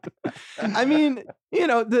 I mean, you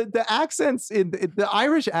know, the accents in the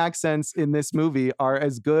Irish accents in this movie are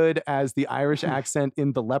as good as the Irish accent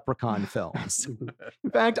in the Leprechaun films.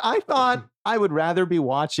 In fact, I thought I would rather be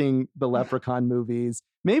watching the Leprechaun movies.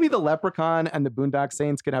 Maybe the Leprechaun and the Boondock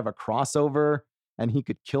Saints could have a crossover and he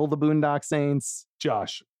could kill the Boondock Saints.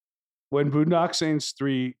 Josh, when Boondock Saints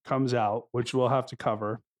 3 comes out, which we'll have to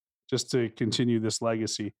cover just to continue this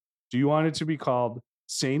legacy, do you want it to be called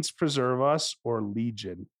Saints Preserve Us or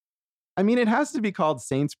Legion? I mean, it has to be called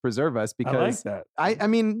Saints Preserve Us I like because that. I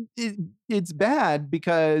mean, it's bad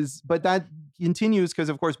but that continues because,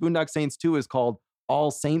 of course, Boondock Saints 2 is called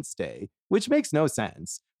All Saints Day, which makes no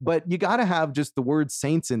sense. But you got to have just the word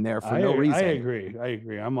saints in there for no reason. I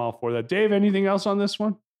agree. I'm all for that. Dave, anything else on this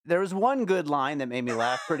one? There was one good line that made me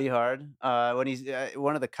laugh pretty hard. When he's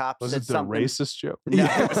one of the cops Was said it the something. racist joke? No,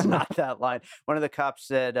 it was not that line. One of the cops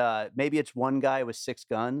said, maybe it's one guy with 6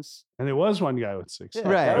 guns. And there was one guy with 6. Yeah,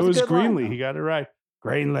 Right. that It a was good line, Greenlee. though. He got it right.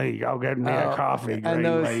 Greenlee, go get me a coffee. And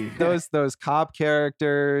Greenlee. those cop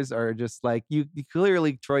characters are just like you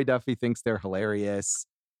clearly Troy Duffy thinks they're hilarious.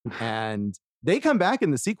 And they come back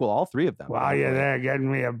in the sequel, all 3 of them. While you're there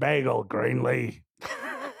getting me a bagel, Greenlee.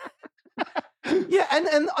 Yeah,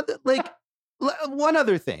 and like one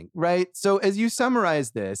other thing, right? So as you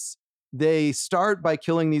summarize this, they start by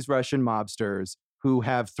killing these Russian mobsters who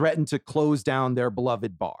have threatened to close down their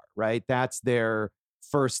beloved bar, right? That's their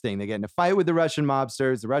first thing. They get in a fight with the Russian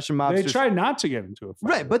mobsters. The Russian mobsters They try not to get into a fight.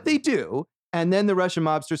 right, but they do. And then the Russian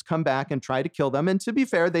mobsters come back and try to kill them. And to be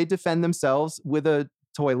fair, they defend themselves with a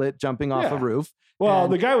toilet jumping off a Yeah. roof. Well,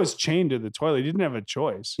 And- the guy was chained to the toilet. He didn't have a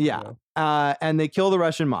choice. you Yeah. know. And they kill the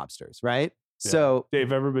Russian mobsters, right? Yeah. So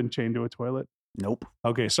Dave, ever been chained to a toilet? Nope.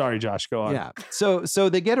 Okay, sorry, Josh. Go on. yeah. So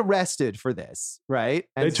they get arrested for this, right?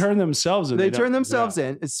 They turn themselves in. They don't- turn themselves yeah.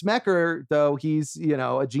 in. Smecker, though, he's,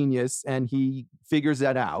 a genius and he figures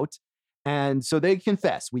that out. And so they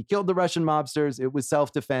confess, we killed the Russian mobsters. It was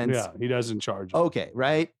self-defense. Yeah, he doesn't charge. them. Okay,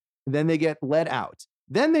 right? Then they get let out.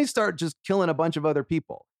 Then they start just killing a bunch of other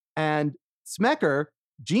people. And Smecker,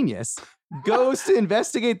 genius, goes to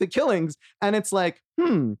investigate the killings. And it's like,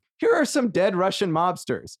 here are some dead Russian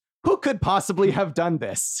mobsters. Who could possibly have done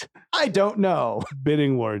this? I don't know.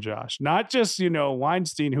 Bidding war, Josh. Not just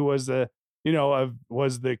Weinstein, who was the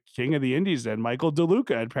was the king of the indies. Then Michael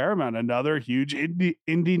DeLuca at Paramount, another huge indie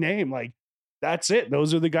name. Like that's it.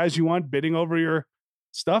 Those are the guys you want bidding over your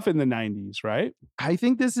stuff in the 90s, right? I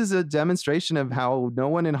think this is a demonstration of how no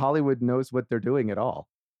one in Hollywood knows what they're doing at all.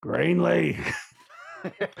 Greenlee.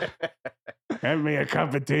 Have me a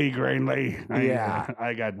cup of tea, Greenlee.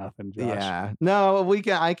 I got nothing, Josh. Yeah. No,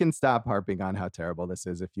 I can stop harping on how terrible this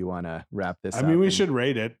is if you want to wrap this I up. mean, we and- should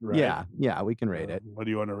rate it, right? Yeah, we can rate it. What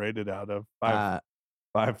do you want to rate it out of? Uh,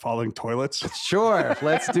 Five falling toilets? Sure,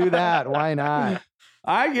 let's do that. Why not?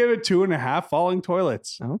 I give it 2.5 falling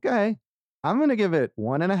toilets. Okay. I'm going to give it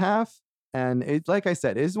 1.5. And it's like I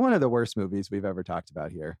said, it's one of the worst movies we've ever talked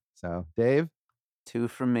about here. So, Dave, 2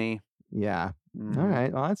 from me. yeah. Mhm. All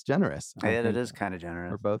right. Well, that's generous. I Yeah, it think, is kind of generous.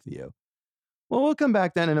 for both of you. Well, we'll come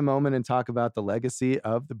back then in a moment and talk about the legacy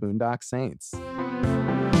of the Boondock Saints.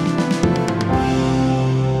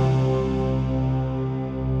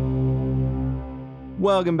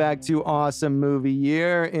 Welcome back to Awesome Movie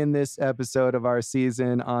Year. In this episode of our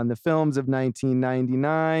season on the films of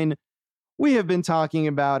 1999, we have been talking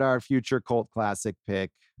about our future cult classic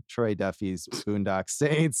pick, Troy Duffy's Boondock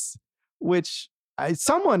Saints, which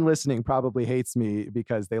someone listening probably hates me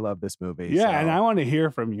because they love this movie. Yeah, so. and I want to hear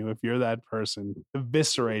from you if you're that person.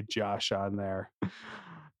 Eviscerate Josh on there.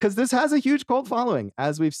 Because this has a huge cult following,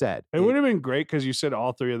 as we've said. It would have been great because you said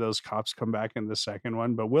all 3 of those cops come back in the second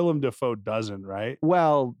one, but Willem Dafoe doesn't, right?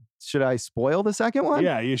 Well, should I spoil the second one?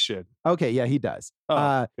 Yeah, you should. Okay, yeah, he does.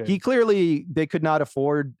 Oh, good. He clearly, they could not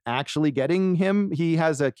afford actually getting him. He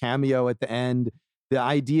has a cameo at the end The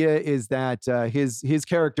idea is that his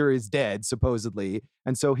character is dead, supposedly.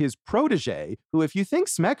 And so his protege, who, if you think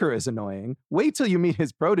Smecker is annoying, wait till you meet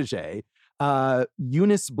his protege,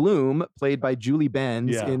 Eunice Bloom, played by Julie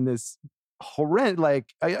Benz, in this horrendous,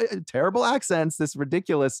 like terrible accents, this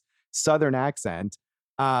ridiculous Southern accent.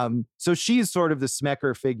 So she's sort of the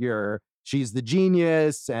Smecker figure. She's the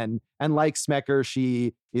genius, and like Smecker,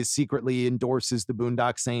 she is secretly endorses the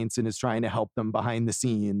Boondock Saints and is trying to help them behind the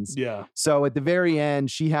scenes. Yeah. So at the very end,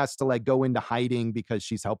 she has to like go into hiding because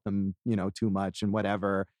she's helped them, too much and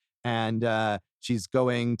whatever. And she's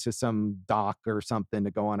going to some dock or something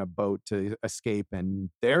to go on a boat to escape.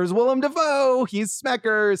 And there's Willem Dafoe. He's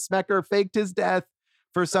Smecker. Smecker faked his death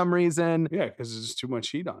for some reason. Yeah, because there's too much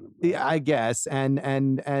heat on him. Right? Yeah, I guess. And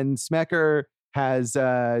Smecker has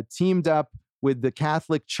teamed up with the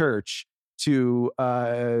Catholic Church to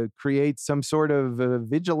create some sort of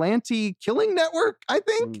vigilante killing network, I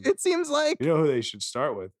think it seems like. You know who they should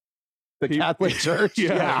start with? The Catholic Church.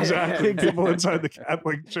 Yeah, exactly. People inside the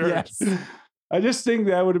Catholic Church. Yes. I just think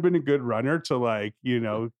that would have been a good runner to like,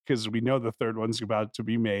 because we know the third one's about to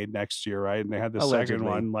be made next year, right? And they had the second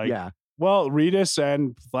one. Like, well, Reedus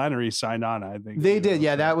and Flannery signed on, I think. They did.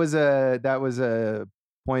 Yeah, that was a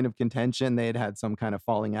point of contention. They had some kind of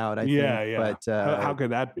falling out, I think. Yeah. But how could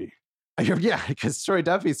that be? Yeah, because Troy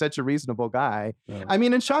Duffy's such a reasonable guy. Yeah. I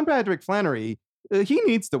mean, and Sean Patrick Flannery, he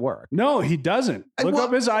needs to work. No, he doesn't. Look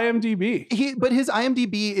up his IMDb. But his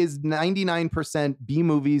IMDb is 99% B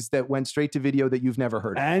movies that went straight to video that you've never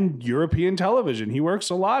heard of. And European television. He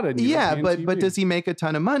works a lot in European TV. But does he make a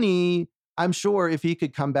ton of money? I'm sure if he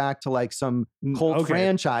could come back to like some cult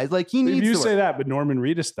franchise, like he needs to. You say that, but Norman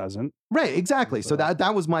Reedus doesn't. Right, exactly. So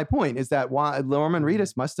that was my point, is that Norman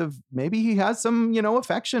Reedus must have, maybe he has some,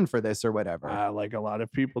 affection for this or whatever. Like a lot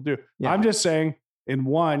of people do. Yeah. I'm just saying, in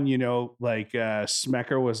one,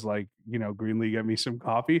 Smecker was like, Greenlee, get me some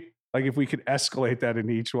coffee. Like if we could escalate that in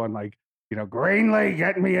each one, like, Greenlee,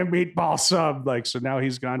 get me a meatball sub. Like, so now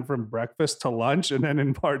he's gone from breakfast to lunch. And then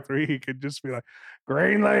in part 3, he could just be like,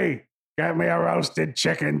 Greenlee, get me a roasted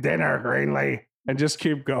chicken dinner, Greenlee, and just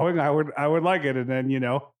keep going. I would like it. And then,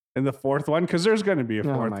 in the fourth one, because there's going to be a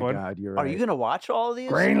fourth one. God, you're right. Are you going to watch all of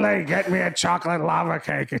these? Greenlee, get me a chocolate lava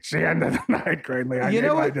cake. It's the end of the night, Greenlee. I need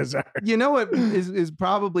my dessert. You know what is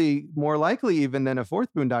probably more likely even than a fourth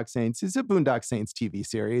Boondock Saints is a Boondock Saints TV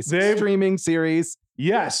series, streaming series.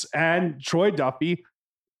 Yes, and Troy Duffy,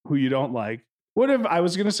 who you don't like, I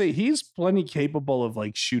was going to say he's plenty capable of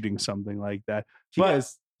like shooting something like that. He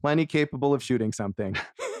is plenty capable of shooting something.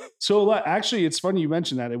 So actually, it's funny you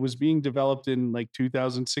mentioned that. It was being developed in like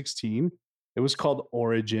 2016. It was called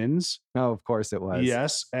Origins. Oh, of course it was.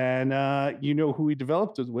 Yes. And you know who he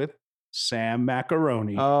developed it with? Sam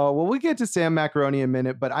Macaroni. Oh, well, we'll get to Sam Macaroni in a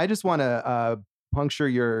minute, but I just want to puncture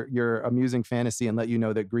your amusing fantasy and let you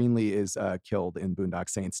know that Greenlee is killed in Boondock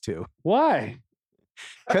Saints 2. Why?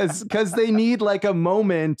 Because they need like a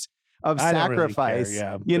moment of sacrifice.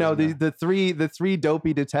 Really care, the three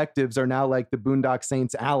dopey detectives are now like the Boondock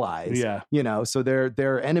Saints allies. Yeah. So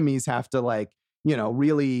their enemies have to like,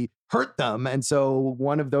 really hurt them. And so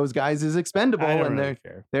one of those guys is expendable, and really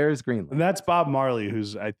care. There's Greenlee. And that's Bob Marley,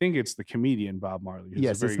 I think it's the comedian Bob Marley.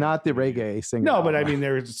 Yes, it's not the reggae singer. No, but I mean,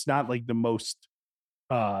 it's not like the most,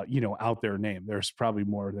 out there name. There's probably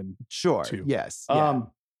more than two. Yes. Yeah.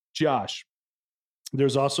 Josh,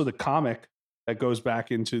 there's also the comic that goes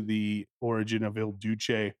back into the origin of Il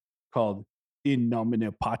Duce called In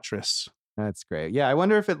Nomine Patris. That's great. Yeah, I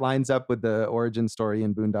wonder if it lines up with the origin story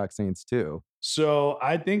in Boondock Saints 2. So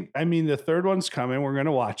the third one's coming. We're going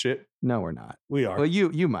to watch it. No, we're not. We are. Well,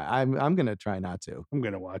 you might. I'm going to try not to. I'm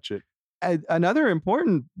going to watch it. Another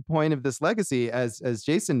important point of this legacy, as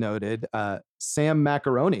Jason noted, Sam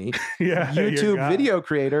Macaroni, YouTube video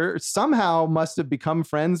creator, somehow must have become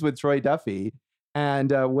friends with Troy Duffy.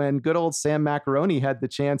 And when good old Sam Macaroni had the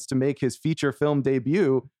chance to make his feature film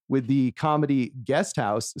debut with the comedy Guest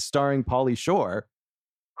House starring Pauly Shore,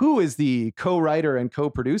 who is the co-writer and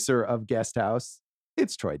co-producer of Guest House,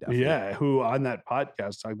 it's Troy Duffy. Yeah, who on that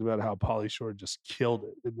podcast talked about how Pauly Shore just killed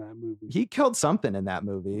it in that movie. He killed something in that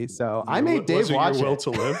movie. So I made Dave watch your will it. To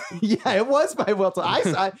live? Yeah, it was my will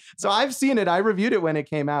to. So I've seen it. I reviewed it when it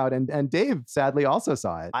came out, and Dave sadly also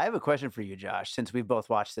saw it. I have a question for you, Josh. Since we've both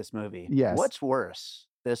watched this movie, yes, what's worse,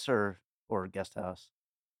 this or Guest House?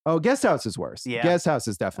 Oh, Guest House is worse. Yeah. Guest House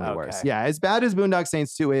is definitely worse. Yeah, as bad as Boondock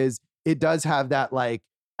Saints 2 is, it does have that like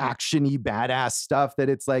action-y badass stuff that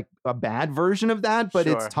it's like a bad version of that, but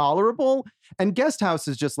it's tolerable. And Guest House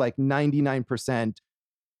is just like 99%.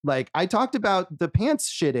 Like I talked about the pants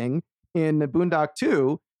shitting in Boondock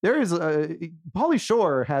 2. There is Pauly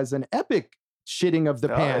Shore has an epic shitting of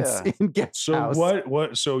the Oh, pants yeah. in Guest So House.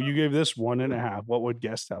 what? So you gave this 1.5. What would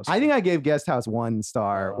Guest House? I think I gave Guest House 1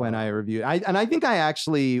 star when I reviewed. I think I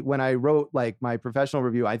actually, when I wrote like my professional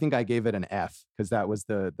review, I think I gave it an F because that was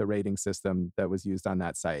the rating system that was used on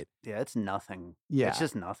that site. Yeah, it's nothing. Yeah. It's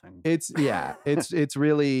just nothing. It's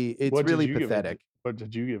really What did really you give it? pathetic. What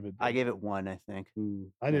did you give it? I gave it 1, I think.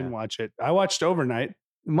 I didn't watch it. I watched Overnight,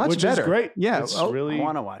 Much which better. is great. Yeah. It's well, really I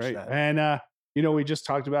wanna watch great. that. And we just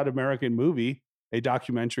talked about American Movie, a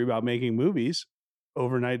documentary about making movies.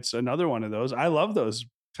 Overnight's another one of those. I love those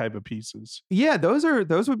type of pieces. yeah, those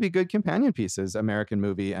would be good companion pieces, American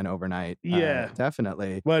Movie and Overnight. Yeah.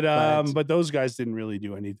 Definitely. But those guys didn't really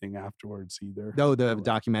do anything afterwards either. Though the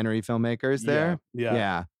documentary filmmakers there.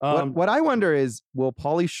 Yeah. Yeah. What I wonder is, will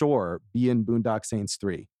Pauly Shore be in Boondock Saints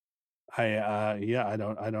 3? I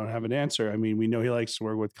don't have an answer. I mean, we know he likes to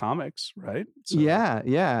work with comics, right? So,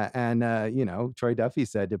 Yeah. And Troy Duffy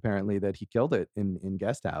said apparently that he killed it in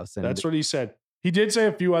Guest House. And that's what he said. He did say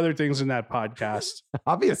a few other things in that podcast.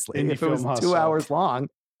 obviously, Indie if it was Film 2 Hustle. hours long.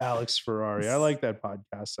 Alex Ferrari. I like that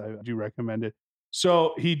podcast. I do recommend it.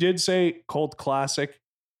 So he did say cult classic.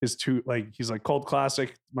 He's like cult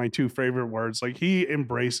classic, my 2 favorite words. Like he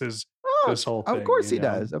embraces this whole thing. Of course you he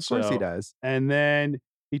know? does. Of course he So- does. And then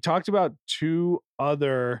he talked about 2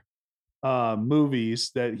 other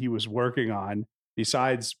movies that he was working on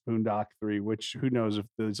besides Boondock 3, which who knows if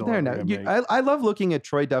those There, are no, going to make. I love looking at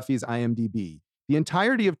Troy Duffy's IMDb. The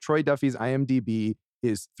entirety of Troy Duffy's IMDb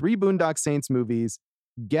is 3 Boondock Saints movies,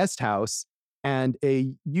 Guest House, and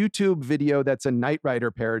a YouTube video that's a Knight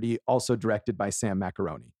Rider parody, also directed by Sam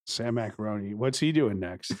Macaroni. Sam Macaroni. What's he doing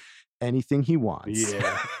next? Anything he wants.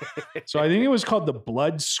 Yeah. So I think it was called the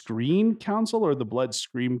Blood Screen Council or the Blood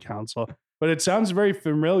Scream Council, but it sounds very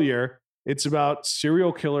familiar. It's about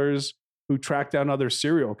serial killers who track down other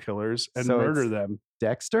serial killers and So murder it's them.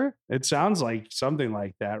 Dexter? It sounds like something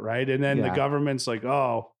like that, right? And then the Yeah. government's like,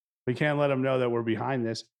 oh, we can't let them know that we're behind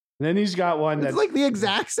this. And then he's got one It's that's like the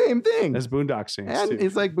exact same thing. as Boondock Saints. And too.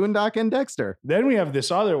 it's like Boondock and Dexter. Then we have this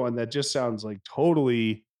other one that just sounds like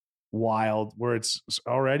totally wild, where it's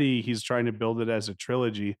already he's trying to build it as a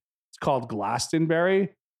trilogy. It's called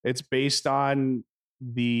Glastonbury. It's based on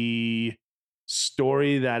the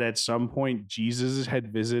story that at some point Jesus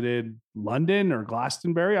had visited London or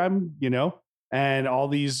Glastonbury. And all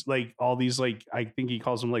these I think he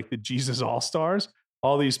calls them like the Jesus All-Stars.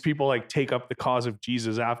 All these people like take up the cause of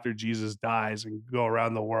Jesus after Jesus dies and go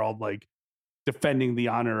around the world like defending the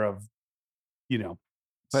honor of,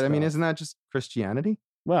 But I mean, stuff. isn't that just Christianity?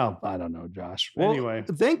 Well, I don't know, Josh. Well, Anyway,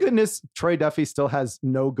 thank goodness Troy Duffy still has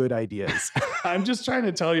no good ideas. I'm just trying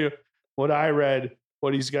to tell you what I read,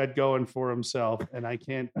 what he's got going for himself, and I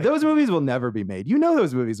can't. Those movies will never be made. You know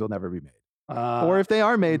those movies will never be made. Or if they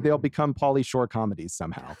are made, they'll become Pauly Shore comedies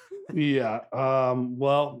somehow. yeah.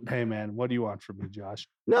 Well, hey man, what do you want from me, Josh?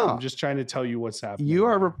 No, I'm just trying to tell you what's happening. you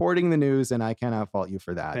are now. reporting the news, and I cannot fault you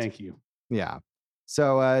for that. Thank you. Yeah.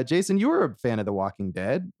 So, Jason, you were a fan of The Walking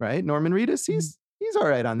Dead, right? Norman Reedus, he's all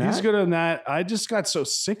right on that. He's good on that. I just got so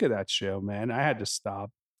sick of that show, man. I had to stop.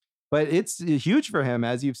 But it's huge for him,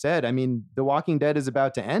 as you've said. I mean, The Walking Dead is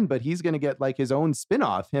about to end, but he's going to get like his own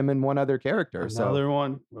spin-off, him and one other character. Another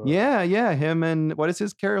one. Yeah, him and what is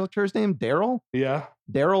his character's name? Daryl? Yeah.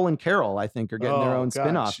 Daryl and Carol, I think, are getting their Oh, own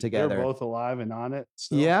spin-off gosh, together. They're both alive and on it.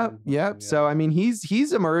 still? Yeah. So I mean,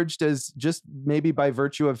 he's emerged as just maybe by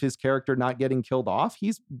virtue of his character not getting killed off.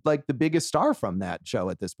 He's like the biggest star from that show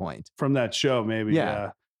at this point. From that show, maybe. Yeah. Yeah.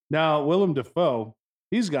 Now, Willem Dafoe,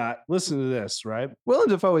 listen to this, right? Willem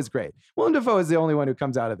Dafoe is great. Willem Dafoe is the only one who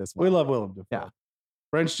comes out of this one. We love Willem Dafoe. Yeah.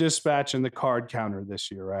 French Dispatch and the Card Counter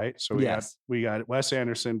this year, right? So Yes. we got Wes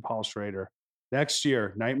Anderson, Paul Schrader. Next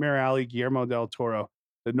year, Nightmare Alley, Guillermo del Toro.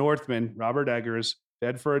 The Northman, Robert Eggers.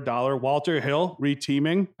 Dead for a Dollar, Walter Hill,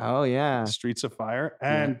 reteaming. Oh yeah. Streets of Fire,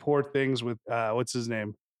 and Poor Things with what's his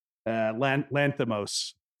name?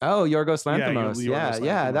 Lanthimos. Oh, Yorgos Yeah, Lanthimos. Yorgos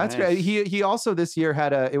Yeah, that's Lanthimos. great. He also this year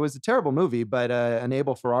had it was a terrible movie, but an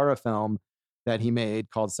Abel Ferrara film that he made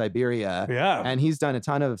called Siberia. Yeah. And he's done a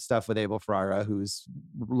ton of stuff with Abel Ferrara, who's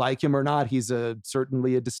like him or not, he's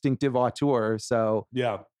certainly a distinctive auteur. So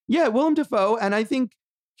Yeah. yeah, Willem Dafoe, and I think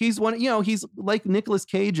he's one. He's like Nicolas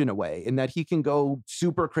Cage in a way, in that he can go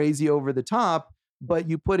super crazy over the top, but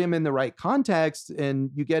you put him in the right context and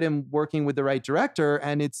you get him working with the right director,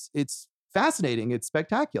 and it's fascinating. It's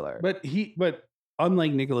spectacular. But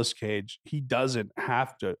unlike Nicolas Cage, he doesn't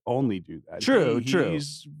have to only do that. True.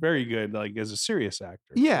 He's very good, like as a serious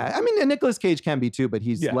actor. Yeah, I mean, and Nicolas Cage can be too, but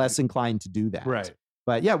he's Yeah. less inclined to do that. Right.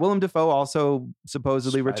 But yeah, Willem Dafoe also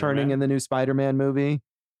supposedly returning Spider-Man. in the new Spider-Man movie.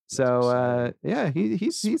 So yeah,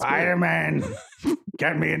 he's great. Spider-Man.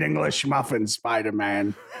 Get me an English muffin,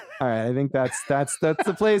 Spider-Man. All right, I think that's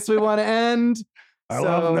the place we want to end. I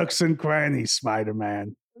love nooks and crannies,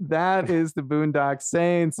 Spider-Man. That is the Boondock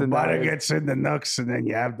Saints, and butter gets in the nooks, and then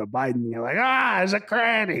you have the bite, and you're like, there's a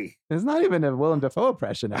cranny. It's not even a Willem Dafoe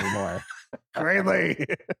impression anymore. Greatly.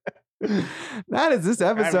 That is this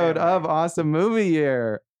episode of Awesome Movie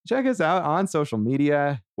Year. Check us out on social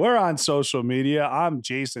media. We're on social media. I'm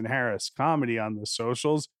Jason Harris Comedy on the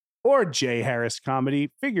socials, or Jay Harris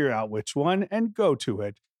Comedy. Figure out which one and go to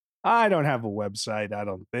it. I don't have a website, I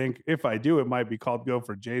don't think. If I do, it might be called Go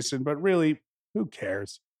for Jason, but really, who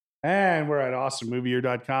cares? And we're at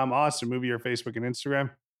awesomemovieyear.com, Awesome Movie Year Facebook and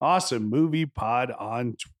Instagram, Awesome Movie Pod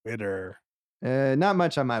on Twitter. Not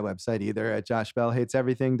much on my website either, at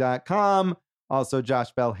joshbellhateseverything.com. Also,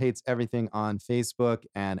 Josh Bell Hates Everything on Facebook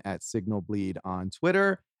and at Signal Bleed on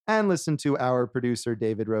Twitter. And listen to our producer,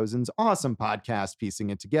 David Rosen's awesome podcast,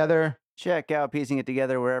 Piecing It Together. Check out Piecing It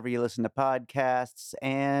Together wherever you listen to podcasts.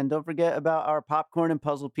 And don't forget about our Popcorn and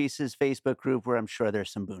Puzzle Pieces Facebook group, where I'm sure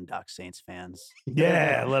there's some Boondock Saints fans.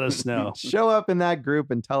 Yeah, let us know. Show up in that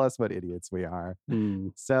group and tell us what idiots we are.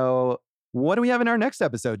 So what do we have in our next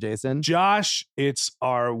episode, Jason? Josh, it's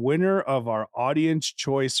our winner of our audience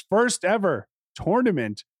choice first ever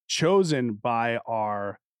tournament chosen by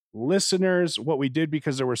our listeners. What we did,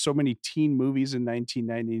 because there were so many teen movies in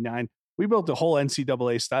 1999, we built a whole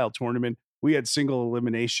NCAA style tournament. We had single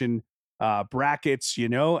elimination brackets,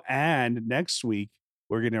 and next week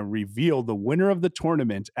we're going to reveal the winner of the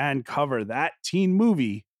tournament and cover that teen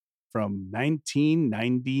movie from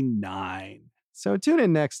 1999. So tune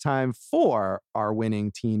in next time for our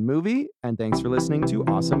winning teen movie. And thanks for listening to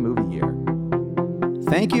Awesome Movie Year.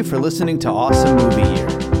 Thank you for listening to Awesome Movie Year.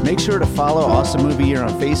 Make sure to follow Awesome Movie Year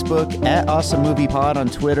on Facebook, at Awesome Movie Pod on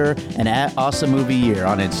Twitter, and at Awesome Movie Year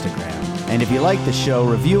on Instagram. And if you like the show,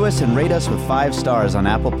 review us and rate us with 5 stars on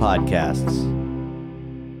Apple Podcasts.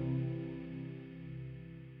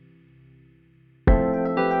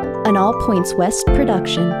 An All Points West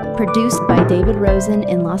production, produced by David Rosen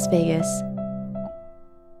in Las Vegas.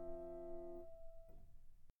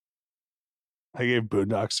 I gave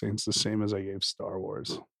Boondock Saints the same as I gave Star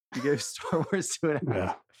Wars. You gave Star Wars 2.5.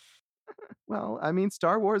 Yeah. Well, I mean,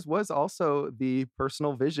 Star Wars was also the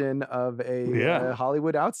personal vision of a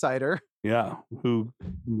Hollywood outsider. Yeah, who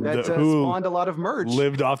spawned a lot of merch.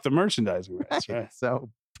 Lived off the merchandising rights, right?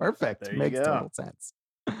 So perfect. There you Makes go. total sense.